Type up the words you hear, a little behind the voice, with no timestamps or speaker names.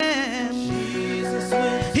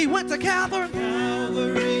to Calvary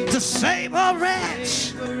to save a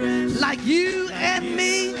wretch like you and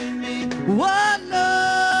me. What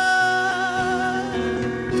love,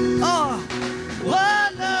 oh,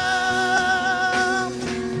 what love.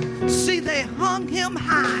 See, they hung him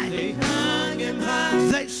high,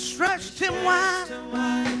 they stretched him wide.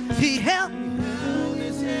 He helped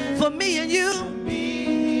for me and you.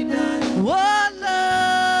 What love,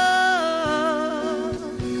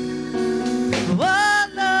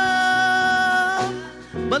 what love.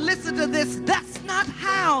 But listen to this, that's not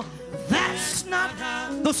how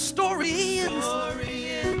the story ends.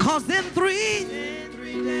 Cause in 3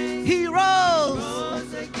 he rose.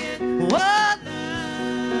 What?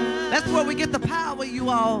 That's where we get the power, you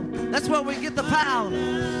all. That's where we get the power.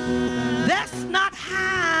 That's not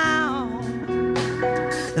how.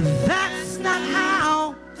 That's not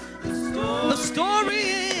how the story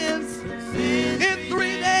ends. In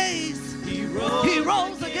 3 days he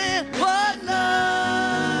rose again. What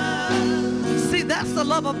love. See, that's the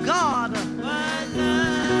love of God.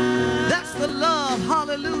 That's the love.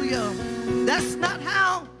 Hallelujah. That's not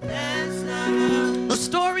how the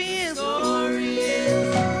story ends. In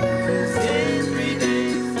 3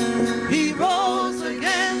 days he rose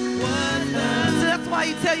again. So that's why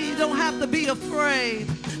he tell you don't have to be afraid,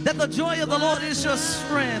 that the joy of the Lord is your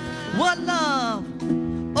strength. What love.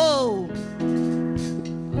 Oh.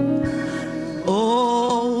 Oh,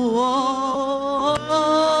 oh,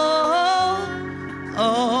 oh,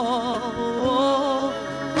 oh.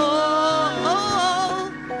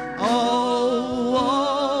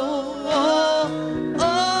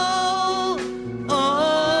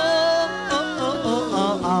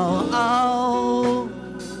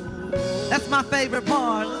 That's my favorite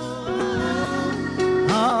part.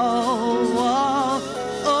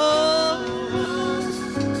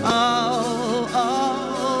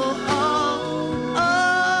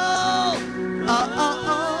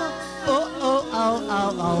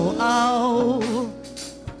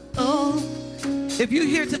 If you're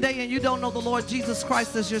here today and you don't know the Lord Jesus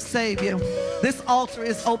Christ as your Savior, this altar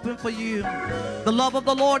is open for you. The love of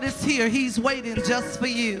the Lord is here. He's waiting just for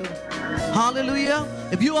you. Hallelujah.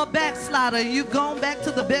 If you're a backslider and you've gone back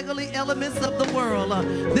to the beggarly elements of the world,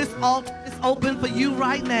 this altar is open for you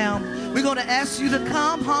right now. We're going to ask you to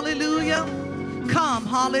come, hallelujah. Come,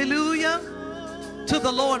 hallelujah, to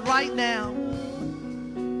the Lord right now.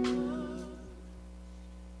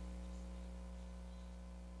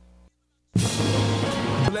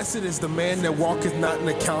 Blessed is the man that walketh not in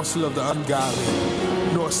the counsel of the ungodly,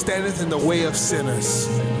 nor standeth in the way of sinners,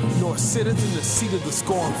 nor sitteth in the seat of the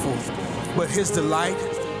scornful. But his delight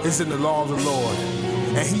is in the law of the Lord,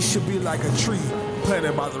 and he shall be like a tree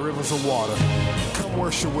planted by the rivers of water. Come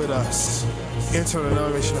worship with us. Enter the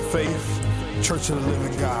denomination of faith, Church of the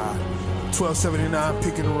Living God, 1279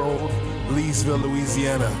 Pickens Road, Leesville,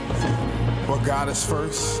 Louisiana, where God is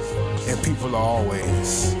first and people are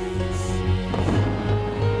always.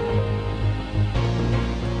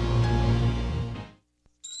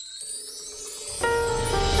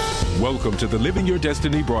 Welcome to the Living Your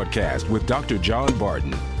Destiny broadcast with Dr. John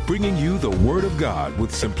Barton, bringing you the Word of God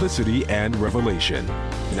with simplicity and revelation.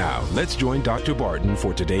 Now, let's join Dr. Barton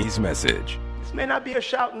for today's message. This may not be a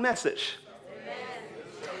shouting message.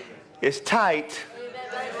 It's tight.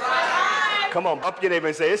 Come on, up your neighbor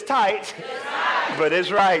and say, it's tight, but it's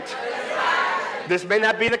right. This may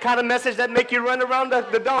not be the kind of message that make you run around the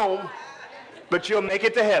dome, but you'll make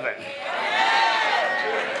it to heaven.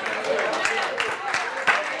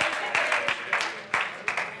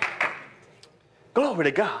 Glory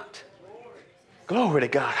to God. Glory to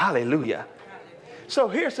God. Hallelujah. So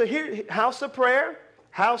here's house of prayer,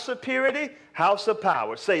 house of purity, house of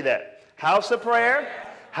power. Say that. House of prayer,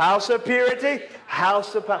 house of purity,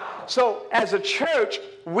 house of power. So as a church,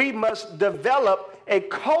 we must develop a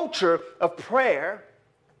culture of prayer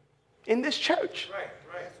in this church. Right.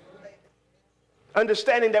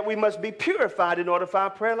 Understanding that we must be purified in order for our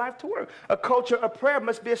prayer life to work. A culture of prayer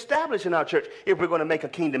must be established in our church if we're going to make a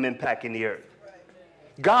kingdom impact in the earth.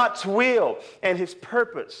 God's will and his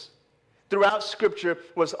purpose throughout Scripture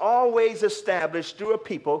was always established through a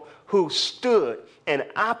people who stood and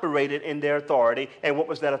operated in their authority. And what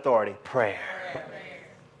was that authority? Prayer.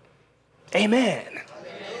 Amen.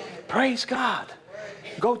 Praise God.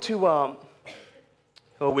 Go to,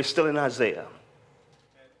 we're still in Isaiah.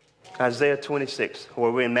 Isaiah 26,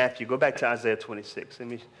 or we're in Matthew. Go back to Isaiah 26.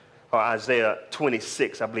 Or Isaiah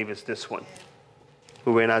 26, I believe it's this one.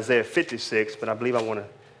 We were in Isaiah 56, but I believe I want to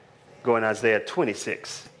go in Isaiah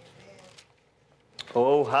 26.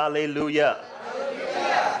 Oh, hallelujah.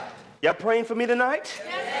 Hallelujah. Y'all praying for me tonight?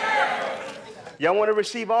 Yes, sir. Y'all want to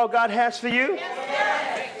receive all God has for you? Yes, sir.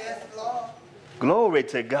 Glory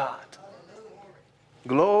to God.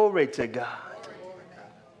 Glory to God.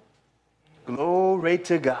 Glory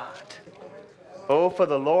to God. Oh, for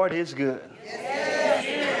the Lord is good.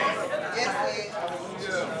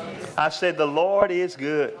 I said the Lord is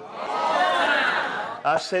good.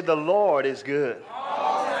 I said the Lord is good.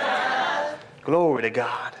 Glory to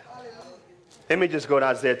God. Let me just go to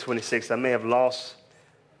Isaiah 26. I may have lost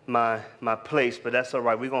my place, but that's all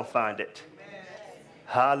right. We're going to find it.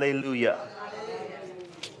 Hallelujah.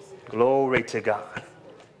 Glory to God.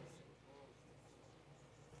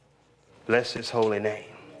 Bless his holy name.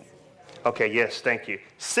 Okay, yes, thank you.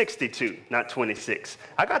 62, not 26.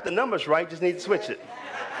 I got the numbers right, just need to switch it.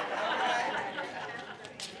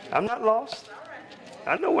 I'm not lost.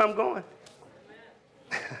 I know where I'm going.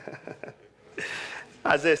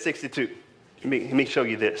 Isaiah 62. Let me show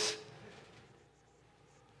you this.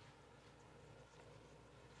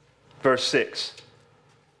 Verse 6.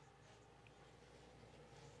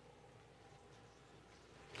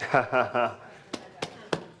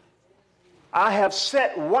 I have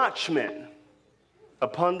set watchmen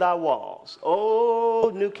upon thy walls,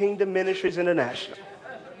 O New Kingdom Ministries International,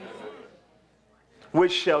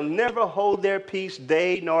 which shall never hold their peace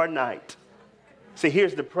day nor night. See,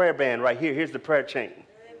 here's the prayer band right here. Here's the prayer chain.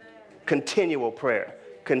 Continual prayer,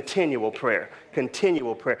 continual prayer,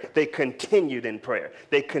 continual prayer. They continued in prayer.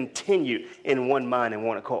 They continued in one mind and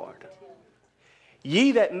one accord.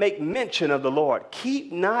 Ye that make mention of the Lord,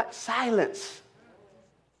 keep not silence.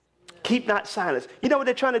 Keep not silence. You know what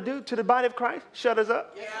they're trying to do to the body of Christ? Shut us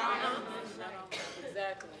up. Yeah.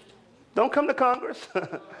 Exactly. Don't come to Congress.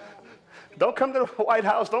 Don't come to the White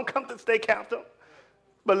House. Don't come to the state capitol.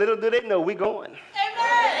 But little do they know we're going.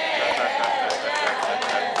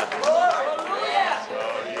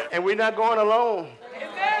 And we're not going alone.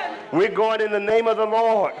 We're going in the name of the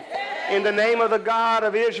Lord. In the name of the God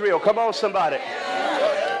of Israel. Come on, somebody.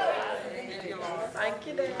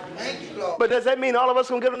 But does that mean all of us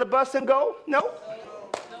going to get on the bus and go? No.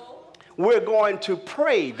 We're going to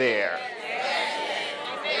pray there.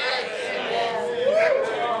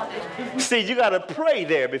 See, you got to pray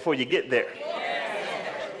there before you get there.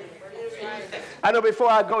 I know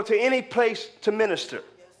before I go to any place to minister,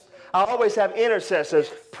 I always have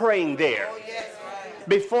intercessors praying there.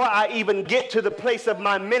 Before I even get to the place of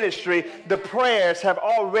my ministry, the prayers have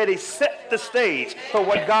already set the stage for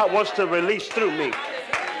what God wants to release through me.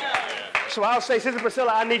 So I'll say, Sister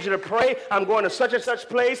Priscilla, I need you to pray. I'm going to such and such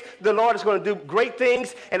place. The Lord is going to do great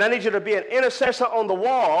things, and I need you to be an intercessor on the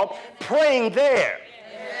wall, praying there.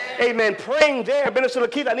 Amen. Praying there. Minister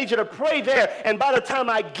Lakeith, I need you to pray there. And by the time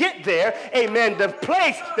I get there, amen,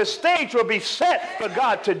 the stage will be set for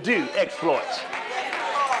God to do exploits.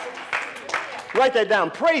 Write that down.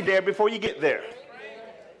 Pray there before you get there.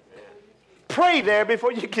 Pray there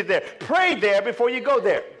before you get there. Pray there before you go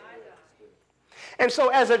there. And so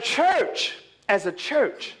as a church,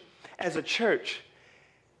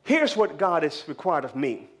 here's what God has required of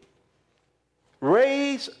me.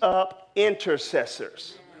 Raise up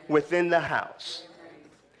intercessors within the house.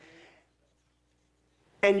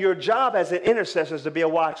 And your job as an intercessor is to be a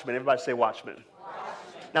watchman. Everybody say watchman.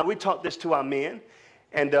 Now, we taught this to our men,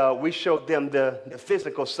 and we showed them the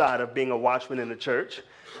physical side of being a watchman in the church.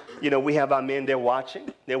 You know, we have our men, they're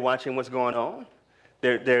watching. They're watching what's going on.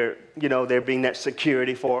 They're being that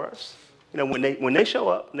security for us. You know, when they show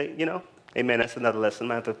up, amen, that's another lesson.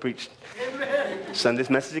 I have to preach Sunday's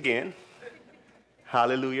message again.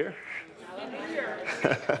 Hallelujah.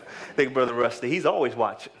 Think of Brother Rusty. He's always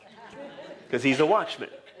watching because he's a watchman.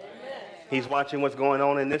 He's watching what's going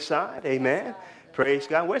on in this side. Amen. Praise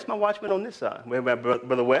God. Where's my watchman on this side? Where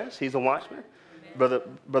Brother West? He's a watchman.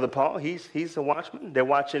 Brother Paul, he's a watchman. They're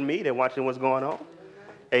watching me. They're watching what's going on.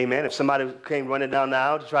 Amen. If somebody came running down the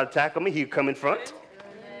aisle to try to tackle me, he'd come in front.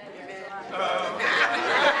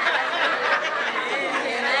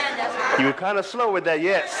 You were kind of slow with that,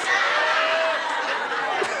 yes.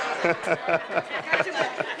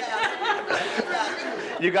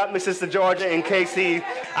 You got me, Sister Georgia, in case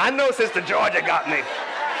I know Sister Georgia got me.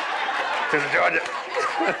 Sister Georgia.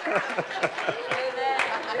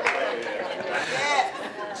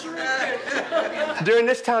 During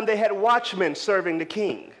this time, they had watchmen serving the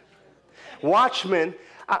king. Watchmen,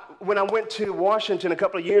 when I went to Washington a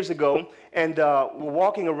couple of years ago, and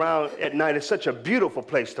walking around at night is such a beautiful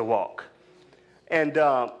place to walk. And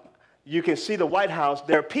you can see the White House.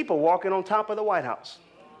 There are people walking on top of the White House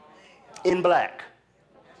in black.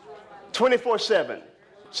 24/7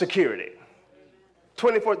 security.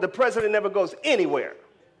 The president never goes anywhere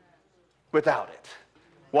without it.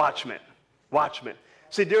 Watchmen.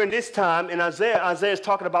 See, during this time in Isaiah is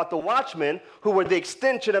talking about the watchmen who were the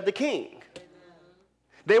extension of the king.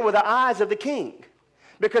 They were the eyes of the king,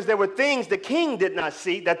 because there were things the king did not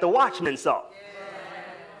see that the watchman saw.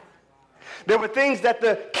 There were things that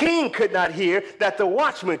the king could not hear that the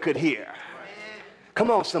watchman could hear. Come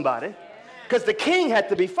on, somebody. Because the king had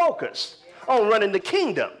to be focused on running the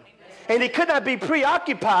kingdom. And he could not be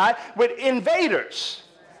preoccupied with invaders.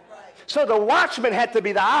 So the watchman had to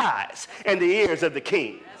be the eyes and the ears of the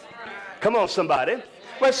king. Come on, somebody.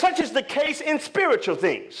 Well, such is the case in spiritual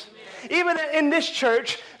things. Even in this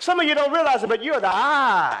church, some of you don't realize it, but you're the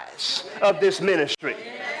eyes of this ministry.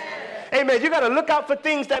 Amen. You got to look out for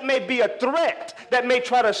things that may be a threat, that may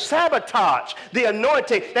try to sabotage the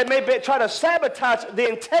anointing, that may try to sabotage the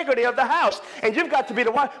integrity of the house. And you've got to be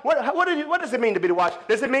the watch. What does it mean to be the watch?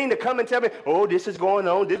 Does it mean to come and tell me, oh, this is going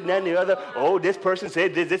on, this and that and the other. Oh, this person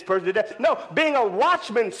said this person did that. No, being a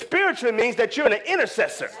watchman spiritually means that you're an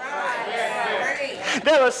intercessor.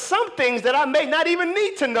 There are some things that I may not even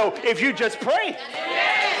need to know if you just pray.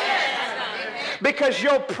 Because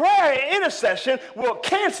your prayer and intercession will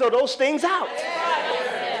cancel those things out.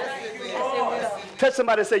 Tell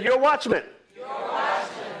somebody, say, you're a watchman.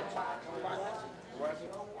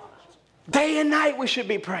 Day and night we should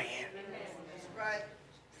be praying.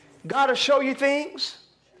 God will show you things.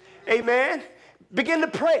 Amen. Begin to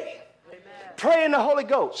pray. Pray in the Holy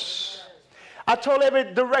Ghost. I told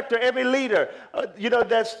every director, every leader,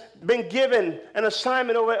 that's been given an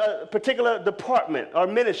assignment over a particular department or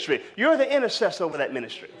ministry. You're the intercessor over that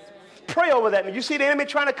ministry. Pray over that. You see the enemy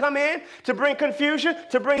trying to come in to bring confusion,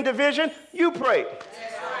 to bring division. You pray.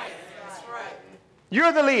 That's right.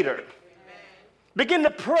 You're the leader. Begin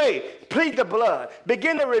to pray. Plead the blood.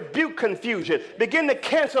 Begin to rebuke confusion. Begin to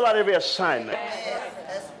cancel out every assignment.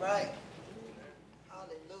 That's right.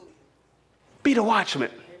 Hallelujah. Be the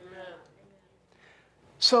watchman.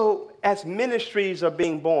 So as ministries are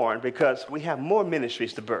being born, because we have more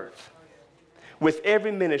ministries to birth, with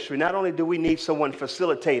every ministry, not only do we need someone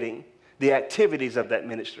facilitating the activities of that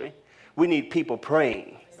ministry, we need people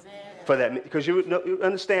praying for that. Because you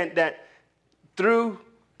understand that through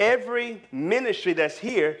every ministry that's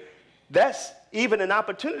here, that's even an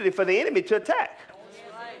opportunity for the enemy to attack.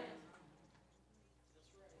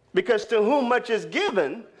 Because to whom much is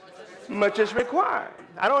given, much is required.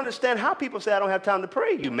 I don't understand how people say I don't have time to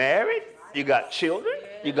pray. You married? You got children?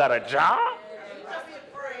 You got a job?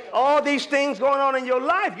 All these things going on in your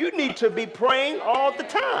life, you need to be praying all the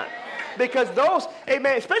time. Because those,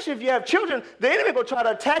 amen, especially if you have children, the enemy will try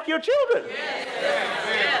to attack your children.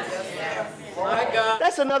 My God.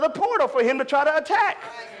 That's another portal for him to try to attack.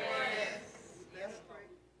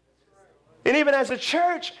 And even as a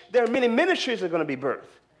church, there are many ministries that are going to be birthed.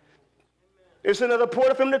 It's another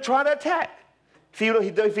portal for him to try to attack.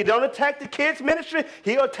 If he don't attack the kids' ministry,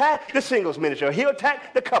 he'll attack the singles ministry, or he'll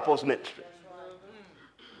attack the couples ministry.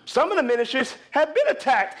 Some of the ministries have been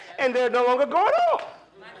attacked, and they're no longer going on.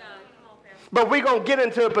 But we're going to get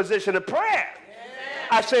into a position of prayer.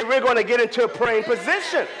 I say we're going to get into a praying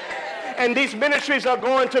position. And these ministries are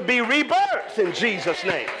going to be rebirthed in Jesus'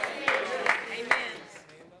 name.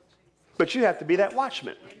 But you have to be that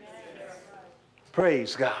watchman.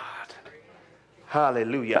 Praise God.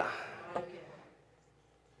 Hallelujah.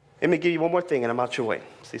 Let me give you one more thing and I'm out your way.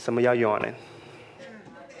 See some of y'all yawning.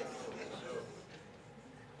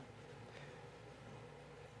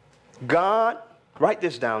 God, write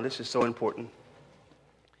this down. This is so important.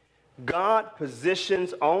 God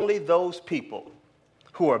positions only those people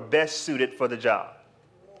who are best suited for the job.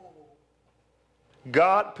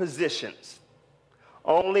 God positions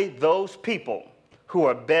only those people who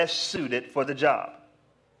are best suited for the job.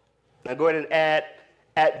 Now go ahead and add,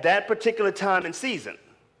 at that particular time and season.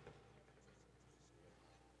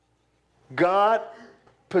 God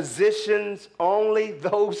positions only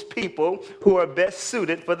those people who are best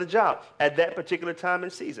suited for the job at that particular time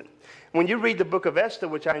and season. When you read the book of Esther,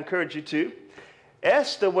 which I encourage you to,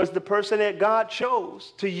 Esther was the person that God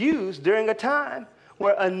chose to use during a time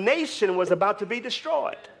where a nation was about to be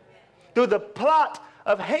destroyed through the plot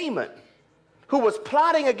of Haman, who was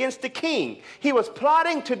plotting against the king. He was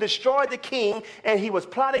plotting to destroy the king, and he was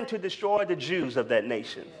plotting to destroy the Jews of that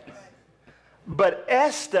nation. But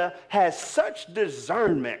Esther has such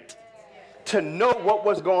discernment to know what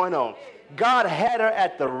was going on. God had her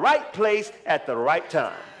at the right place at the right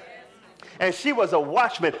time. And she was a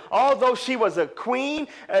watchman. Although she was a queen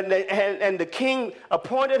and the king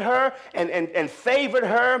appointed her and favored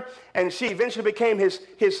her, and she eventually became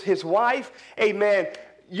his wife, amen.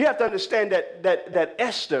 You have to understand that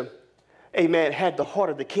Esther, amen, had the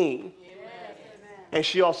heart of the king. And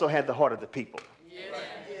she also had the heart of the people.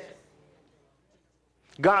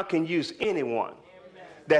 God can use anyone